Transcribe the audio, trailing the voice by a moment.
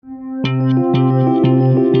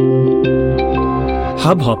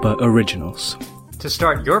Hubhopper Originals. To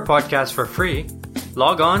start your podcast for free,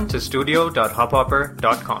 log on to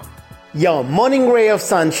studio.hubhopper.com. Your morning ray of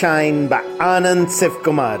sunshine by Anand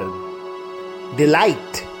Sivkumaran.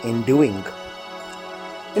 Delight in doing.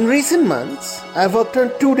 In recent months, I've worked on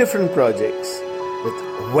 2 different projects with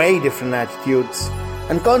very different attitudes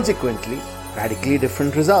and consequently radically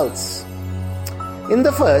different results. In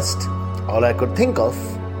the first, all I could think of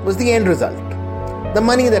was the end result, the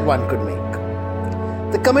money that one could make.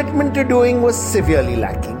 The commitment to doing was severely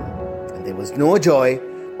lacking, and there was no joy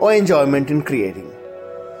or enjoyment in creating.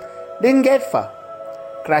 Didn't get far.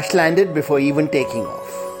 Crash landed before even taking off.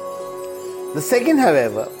 The second,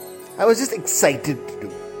 however, I was just excited to do.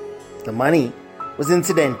 The money was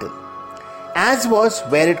incidental, as was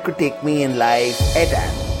where it could take me in life et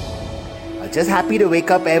al. I was just happy to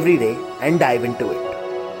wake up every day and dive into it.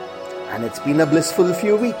 And it's been a blissful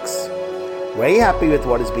few weeks. Very happy with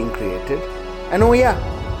what is being created. And oh yeah,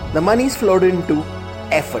 the money's flowed in too,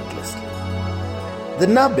 effortlessly. The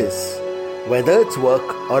nub is, whether it's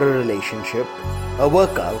work or a relationship, a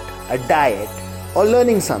workout, a diet, or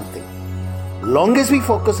learning something, long as we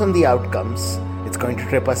focus on the outcomes, it's going to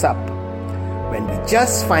trip us up. When we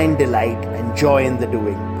just find delight and joy in the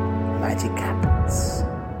doing, magic happens.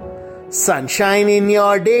 Sunshine in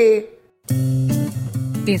your day.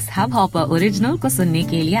 इस Hubhopper original को सुनने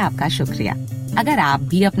के लिए आपका शुक्रिया। अगर आप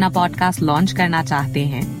भी अपना पॉडकास्ट लॉन्च करना चाहते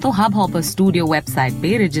हैं, तो हब हॉपर स्टूडियो वेबसाइट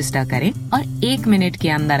पे रजिस्टर करें और 1 मिनट के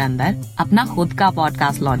अंदर अंदर अपना खुद का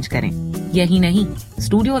पॉडकास्ट लॉन्च करें। यही नहीं,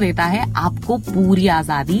 स्टूडियो देता है आपको पूरी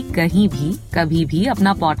आजादी कहीं भी कभी भी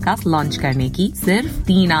अपना पॉडकास्ट लॉन्च करने की, सिर्फ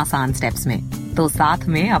 3 आसान स्टेप्स में। तो साथ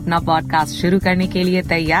में अपना पॉडकास्ट शुरू करने के लिए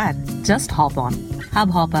तैयार? Just hop on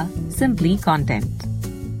Hubhopper, simply content.